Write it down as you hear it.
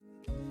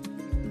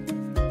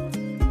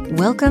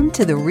Welcome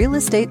to the Real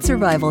Estate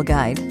Survival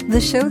Guide, the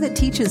show that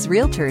teaches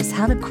realtors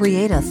how to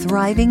create a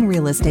thriving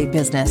real estate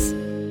business.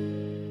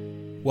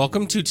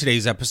 Welcome to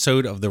today's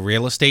episode of the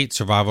Real Estate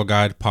Survival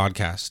Guide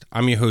podcast.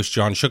 I'm your host,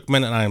 John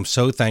Shookman, and I am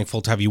so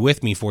thankful to have you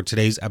with me for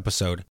today's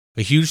episode.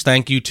 A huge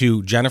thank you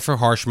to Jennifer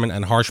Harshman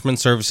and Harshman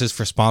Services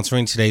for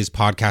sponsoring today's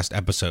podcast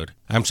episode.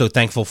 I'm so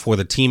thankful for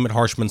the team at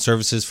Harshman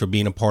Services for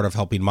being a part of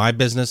helping my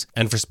business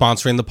and for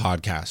sponsoring the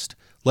podcast.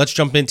 Let's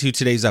jump into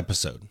today's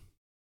episode.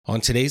 On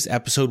today's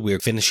episode, we are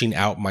finishing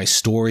out my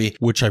story,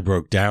 which I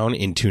broke down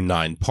into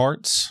 9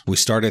 parts. We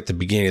started at the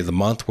beginning of the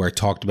month where I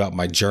talked about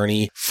my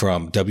journey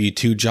from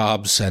W-2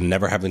 jobs and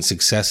never having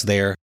success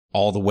there,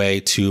 all the way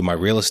to my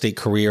real estate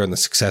career and the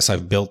success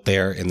I've built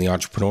there in the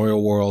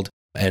entrepreneurial world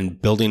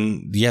and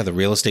building, the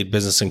real estate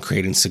business and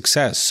creating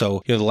success.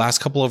 So, the last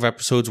couple of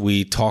episodes,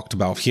 we talked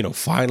about,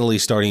 finally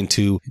starting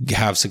to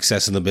have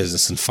success in the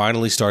business and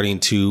finally starting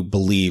to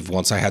believe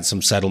once I had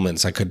some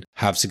settlements, I could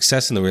have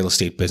success in the real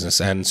estate business.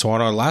 And so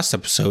on our last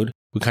episode,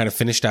 we kind of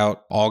finished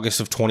out August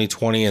of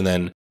 2020 and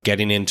then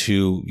getting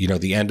into,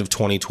 the end of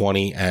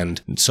 2020.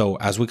 And so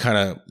as we kind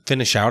of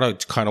finish out, I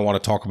kind of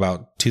want to talk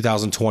about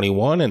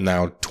 2021 and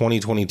now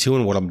 2022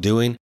 and what I'm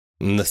doing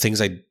and the things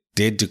I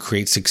did to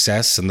create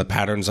success and the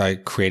patterns I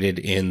created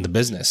in the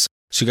business.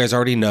 So you guys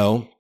already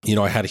know,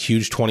 I had a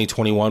huge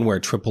 2021 where I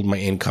tripled my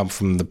income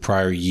from the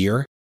prior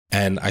year.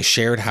 And I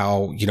shared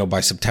how,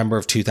 by September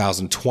of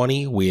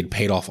 2020, we had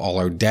paid off all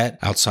our debt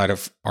outside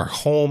of our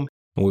home.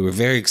 And we were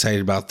very excited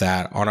about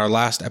that. On our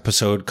last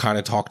episode, kind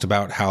of talked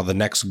about how the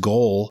next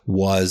goal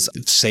was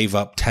save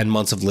up 10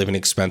 months of living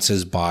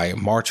expenses by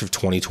March of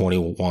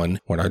 2021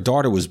 when our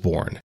daughter was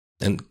born.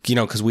 And,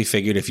 because we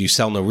figured if you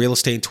sell no real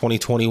estate in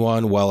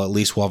 2021, well, at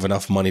least we'll have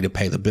enough money to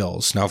pay the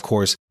bills. Now, of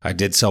course, I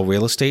did sell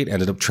real estate,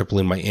 ended up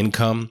tripling my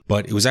income,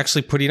 but it was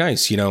actually pretty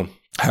nice,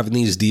 having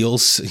these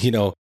deals,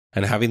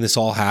 and having this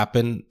all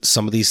happen.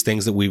 Some of these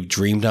things that we've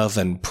dreamed of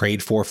and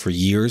prayed for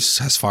years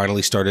has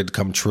finally started to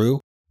come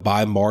true.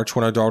 By March,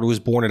 when our daughter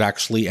was born, it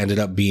actually ended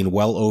up being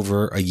well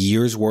over a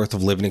year's worth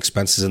of living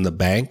expenses in the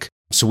bank.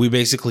 So we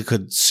basically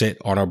could sit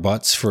on our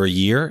butts for a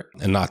year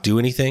and not do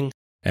anything.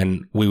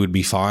 And we would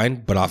be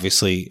fine, but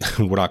obviously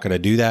we're not going to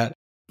do that.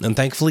 And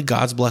thankfully,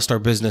 God's blessed our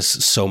business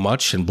so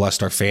much and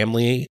blessed our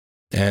family.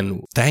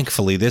 And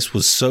thankfully, this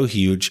was so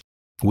huge.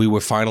 We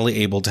were finally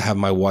able to have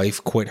my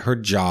wife quit her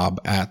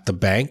job at the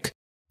bank.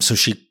 So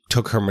she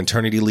took her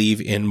maternity leave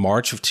in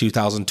March of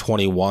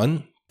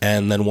 2021.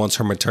 And then once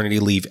her maternity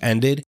leave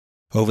ended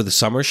over the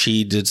summer,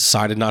 she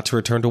decided not to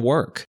return to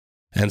work.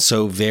 And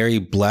so very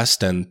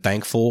blessed and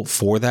thankful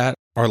for that.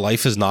 Our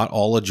life is not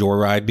all a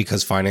joyride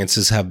because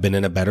finances have been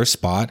in a better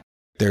spot.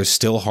 There's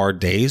still hard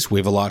days. We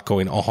have a lot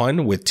going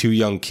on with 2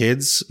 young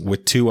kids,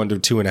 with 2 under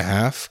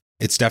 2.5.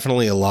 It's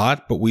definitely a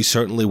lot, but we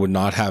certainly would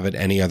not have it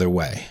any other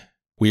way.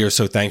 We are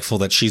so thankful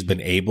that she's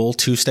been able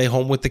to stay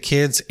home with the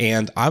kids,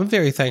 and I'm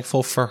very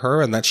thankful for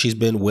her and that she's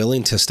been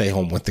willing to stay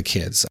home with the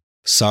kids.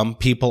 Some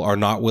people are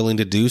not willing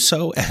to do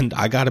so, and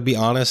I got to be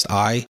honest,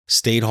 I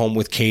stayed home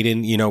with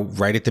Kaden,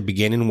 right at the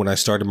beginning when I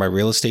started my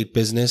real estate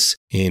business.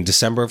 In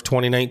December of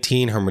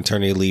 2019, her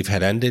maternity leave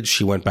had ended.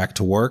 She went back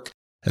to work.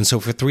 And so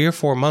for 3 or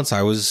 4 months,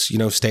 I was,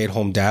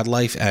 stay-at-home dad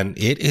life, and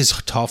it is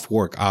tough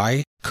work.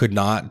 I could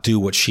not do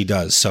what she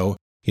does. So,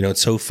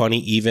 it's so funny,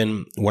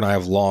 even when I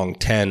have long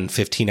 10,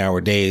 15-hour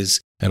days,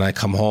 and I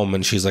come home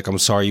and she's like, I'm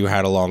sorry you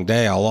had a long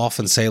day. I'll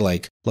often say,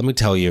 let me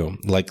tell you,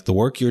 the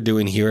work you're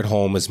doing here at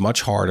home is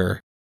much harder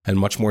and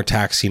much more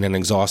taxing and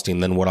exhausting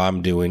than what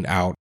I'm doing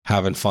out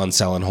having fun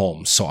selling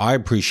homes. So I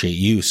appreciate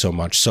you so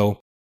much. So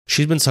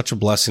she's been such a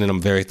blessing and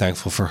I'm very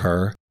thankful for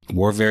her.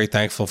 We're very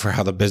thankful for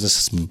how the business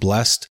has been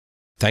blessed.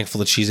 Thankful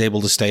that she's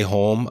able to stay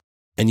home.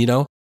 And,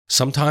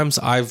 sometimes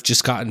I've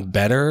just gotten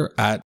better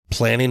at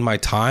planning my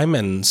time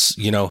and,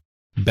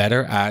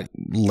 better at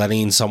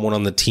letting someone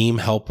on the team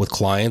help with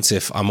clients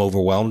if I'm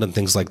overwhelmed and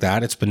things like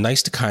that. It's been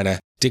nice to kind of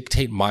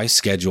dictate my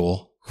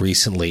schedule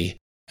recently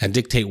and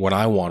dictate when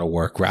I want to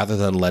work rather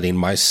than letting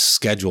my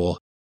schedule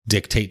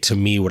dictate to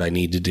me what I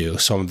need to do.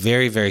 So I'm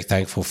very, very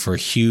thankful for a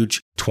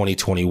huge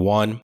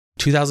 2021.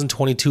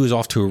 2022 is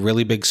off to a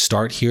really big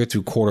start here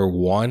through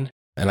Q1.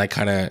 And I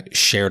kind of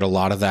shared a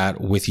lot of that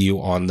with you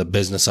on the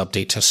business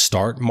update to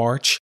start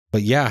March.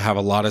 But yeah, I have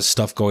a lot of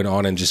stuff going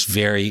on and just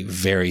very,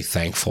 very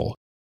thankful.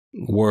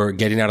 We're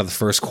getting out of the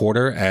first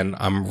quarter and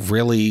I'm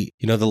really,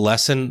 the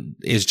lesson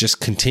is just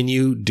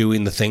continue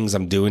doing the things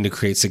I'm doing to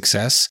create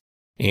success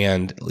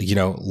and,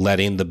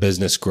 letting the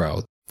business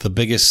grow. The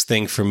biggest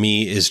thing for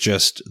me is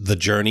just the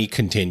journey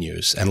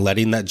continues and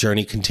letting that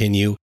journey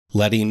continue,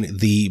 letting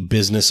the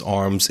business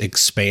arms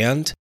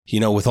expand,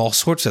 with all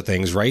sorts of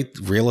things, right?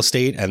 Real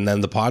estate. And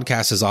then the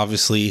podcast is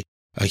obviously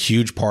a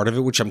huge part of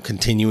it, which I'm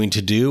continuing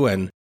to do.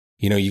 And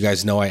you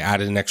guys know I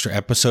added an extra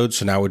episode.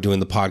 So now we're doing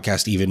the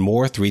podcast even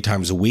more, 3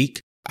 times a week.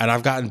 And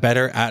I've gotten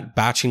better at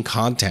batching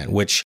content,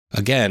 which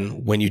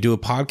again, when you do a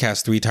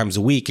podcast 3 times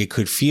a week, it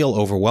could feel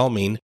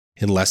overwhelming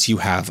unless you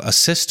have a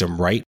system,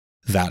 right?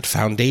 That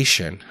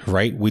foundation,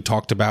 right? We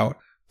talked about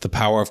the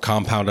power of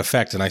compound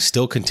effect. And I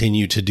still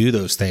continue to do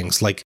those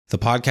things. Like the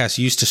podcast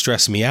used to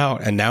stress me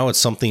out, and now it's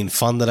something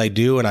fun that I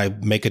do and I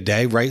make a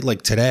day, right?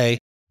 Like today,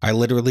 I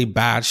literally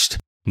batched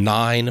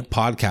 9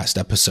 podcast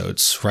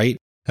episodes, right?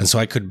 And so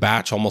I could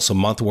batch almost a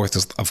month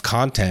worth of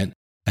content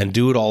and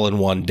do it all in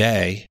one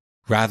day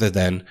rather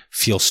than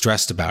feel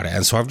stressed about it.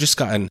 And so I've just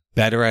gotten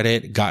better at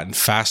it, gotten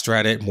faster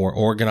at it, more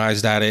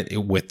organized at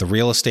it with the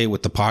real estate,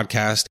 with the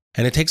podcast.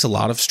 And it takes a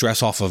lot of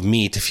stress off of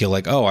me to feel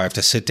like, oh, I have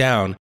to sit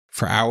down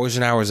for hours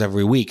and hours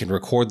every week and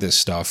record this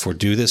stuff or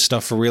do this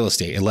stuff for real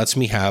estate. It lets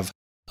me have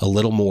a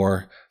little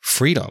more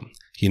freedom,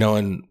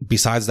 and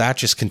besides that,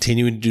 just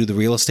continuing to do the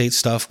real estate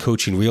stuff,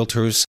 coaching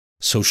realtors,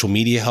 social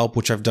media help,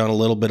 which I've done a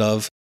little bit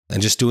of,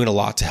 and just doing a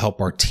lot to help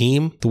our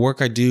team. The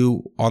work I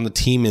do on the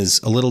team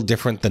is a little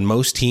different than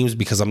most teams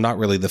because I'm not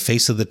really the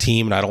face of the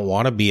team and I don't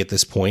want to be at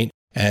this point.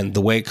 And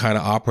the way it kind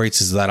of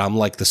operates is that I'm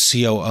like the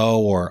COO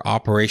or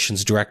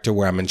operations director,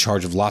 where I'm in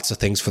charge of lots of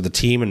things for the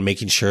team and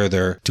making sure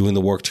they're doing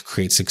the work to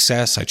create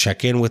success. I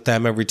check in with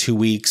them every 2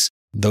 weeks,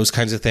 those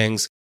kinds of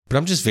things. But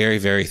I'm just very,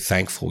 very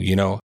thankful.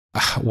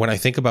 When I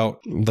think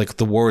about like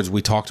the words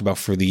we talked about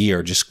for the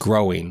year, just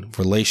growing,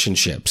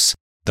 relationships,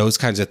 those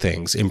kinds of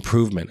things,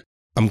 improvement.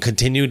 I'm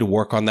continuing to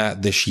work on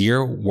that this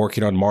year,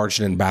 working on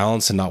margin and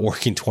balance and not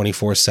working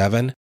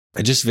 24/7.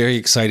 I'm just very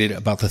excited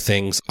about the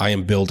things I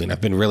am building.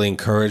 I've been really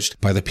encouraged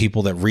by the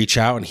people that reach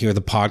out and hear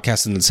the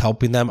podcast and it's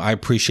helping them. I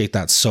appreciate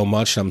that so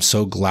much. And I'm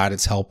so glad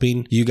it's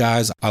helping you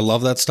guys. I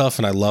love that stuff.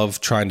 And I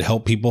love trying to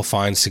help people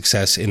find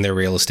success in their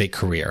real estate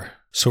career.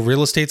 So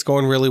real estate's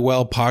going really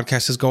well.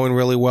 Podcast is going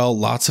really well.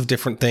 Lots of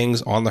different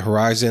things on the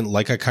horizon.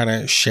 Like I kind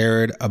of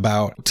shared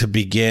about to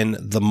begin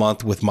the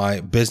month with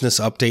my business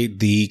update,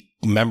 the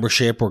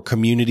membership or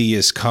community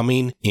is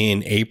coming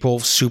in April.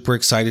 Super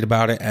excited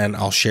about it. And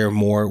I'll share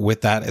more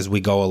with that as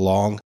we go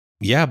along.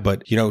 Yeah,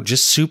 but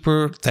just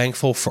super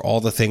thankful for all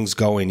the things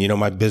going.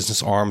 My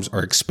business arms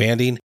are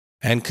expanding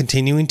and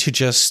continuing to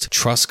just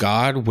trust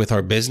God with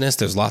our business.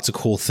 There's lots of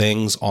cool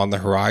things on the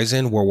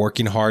horizon. We're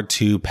working hard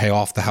to pay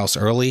off the house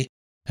early.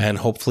 And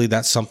hopefully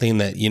that's something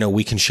that,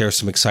 we can share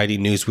some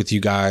exciting news with you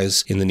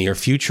guys in the near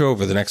future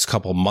over the next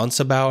couple months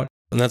about.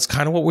 And that's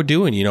kind of what we're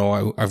doing.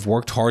 I've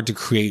worked hard to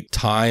create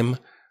time,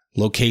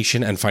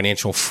 location, and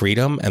financial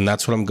freedom. And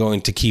that's what I'm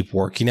going to keep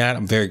working at.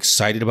 I'm very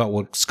excited about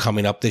what's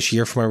coming up this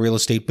year for my real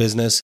estate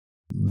business,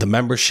 the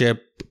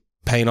membership,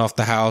 paying off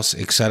the house,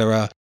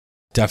 etc.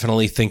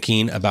 Definitely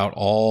thinking about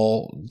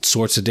all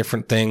sorts of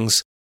different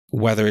things,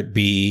 whether it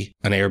be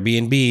an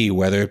Airbnb,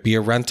 whether it be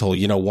a rental.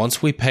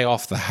 Once we pay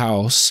off the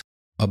house,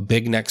 a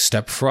big next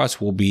step for us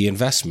will be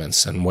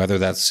investments. And whether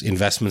that's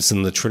investments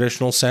in the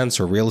traditional sense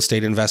or real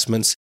estate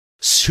investments,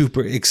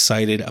 super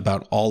excited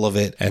about all of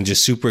it and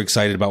just super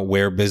excited about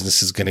where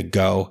business is going to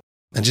go.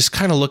 And just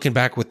kind of looking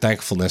back with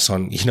thankfulness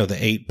on, the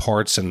 8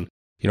 parts. And,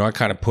 I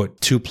kind of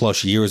put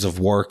 2+ years of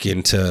work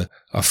into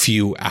a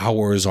few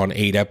hours on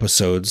 8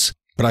 episodes.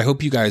 But I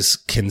hope you guys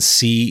can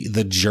see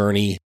the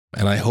journey,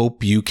 and I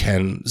hope you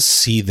can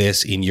see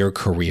this in your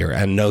career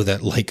and know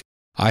that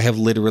I have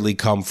literally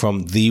come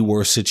from the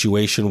worst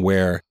situation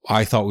where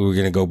I thought we were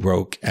going to go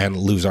broke and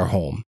lose our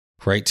home,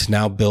 right? To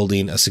now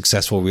building a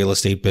successful real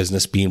estate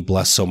business, being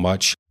blessed so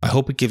much. I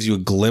hope it gives you a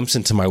glimpse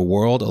into my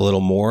world a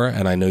little more.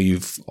 And I know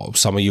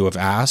some of you have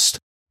asked.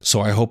 So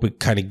I hope it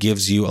kind of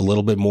gives you a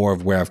little bit more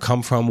of where I've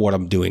come from, what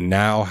I'm doing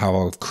now,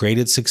 how I've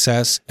created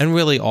success, and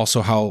really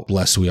also how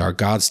blessed we are.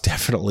 God's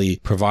definitely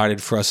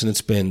provided for us, and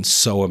it's been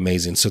so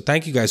amazing. So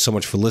thank you guys so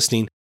much for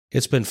listening.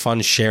 It's been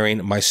fun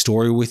sharing my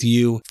story with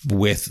you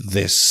with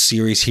this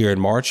series here in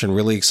March, and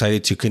really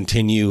excited to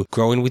continue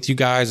growing with you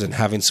guys and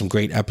having some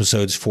great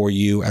episodes for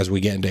you as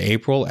we get into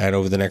April and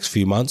over the next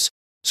few months.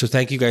 So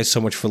thank you guys so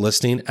much for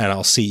listening, and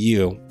I'll see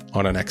you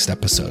on our next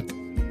episode.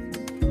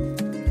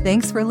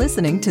 Thanks for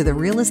listening to the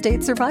Real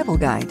Estate Survival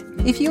Guide.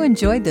 If you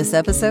enjoyed this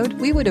episode,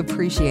 we would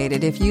appreciate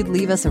it if you'd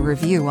leave us a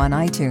review on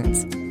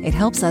iTunes. It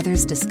helps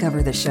others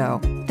discover the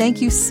show.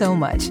 Thank you so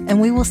much,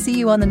 and we will see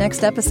you on the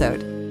next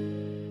episode.